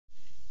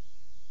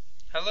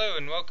Hello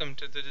and welcome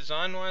to the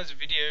DesignWise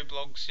video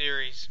blog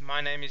series. My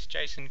name is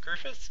Jason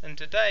Griffiths and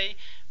today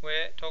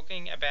we're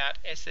talking about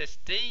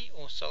SSD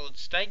or solid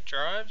state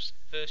drives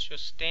versus your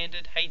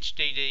standard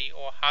HDD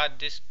or hard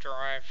disk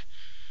drive.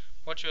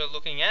 What you are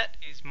looking at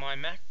is my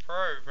Mac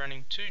Pro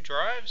running two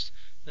drives,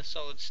 the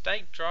solid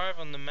state drive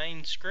on the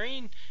main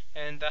screen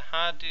and the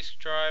hard disk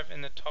drive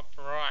in the top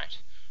right.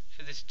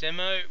 For this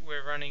demo,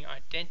 we're running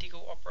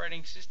identical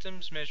operating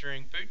systems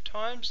measuring boot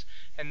times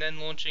and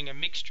then launching a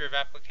mixture of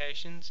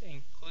applications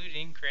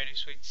including Creative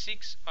Suite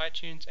 6,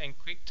 iTunes and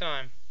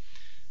QuickTime.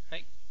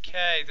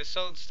 Okay, the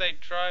solid state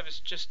drive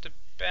is just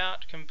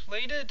about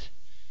completed.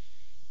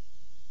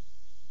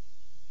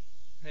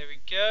 There we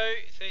go,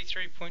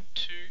 33.2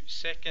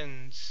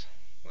 seconds.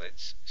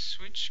 Let's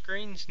switch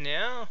screens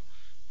now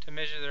to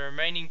measure the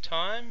remaining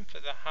time for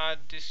the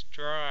hard disk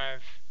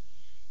drive.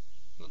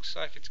 Looks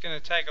like it's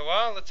going to take a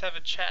while. Let's have a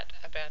chat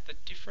about the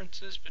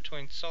differences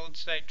between solid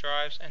state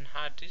drives and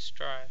hard disk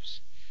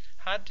drives.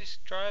 Hard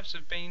disk drives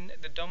have been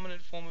the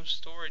dominant form of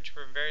storage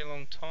for a very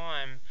long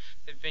time.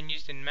 They've been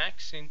used in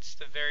Mac since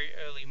the very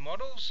early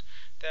models.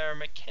 They are a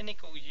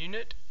mechanical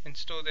unit and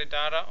store their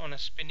data on a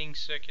spinning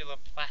circular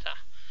platter.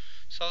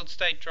 Solid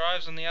state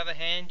drives, on the other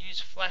hand, use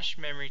flash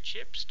memory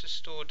chips to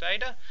store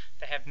data.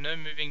 They have no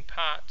moving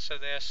parts, so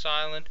they are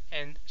silent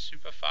and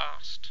super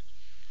fast.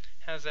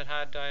 How's that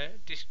hard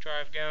disk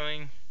drive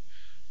going?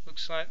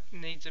 Looks like it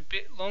needs a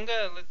bit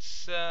longer.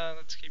 Let's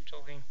keep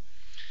talking.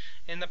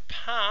 In the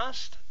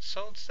past,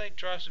 solid state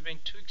drives have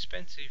been too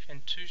expensive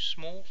and too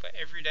small for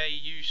everyday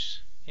use.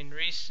 In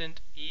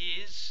recent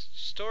years,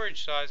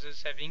 storage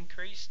sizes have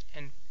increased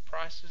and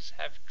prices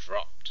have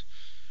dropped.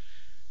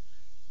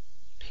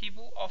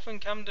 People often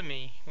come to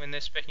me when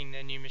they're speccing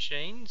their new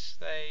machines.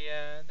 They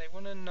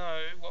want to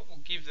know what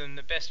will give them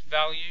the best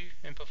value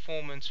and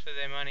performance for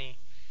their money.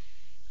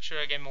 Should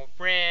I get more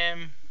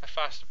RAM, a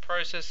faster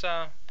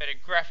processor, better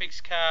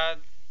graphics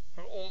card,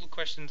 are all the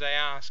questions they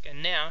ask.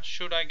 And now,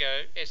 should I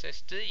go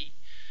SSD?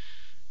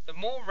 The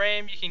more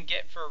RAM you can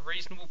get for a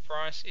reasonable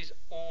price is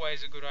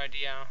always a good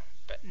idea.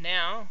 But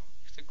now,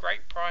 with the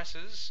great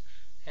prices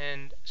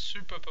and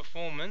super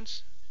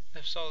performance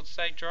of solid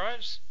state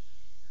drives,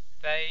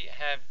 they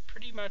have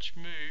pretty much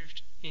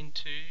moved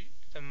into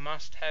the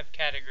must-have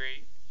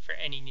category for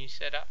any new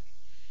setup.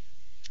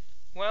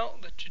 Well,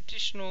 the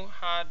traditional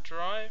hard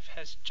drive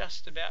has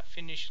just about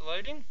finished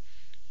loading.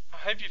 I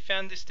hope you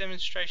found this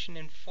demonstration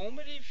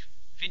informative.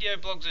 Video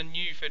blogs are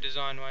new for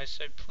DesignWise,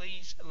 so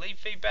please leave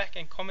feedback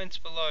and comments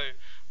below.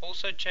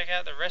 Also check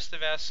out the rest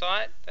of our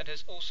site that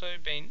has also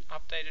been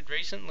updated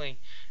recently.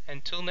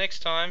 Until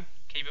next time,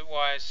 keep it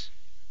wise.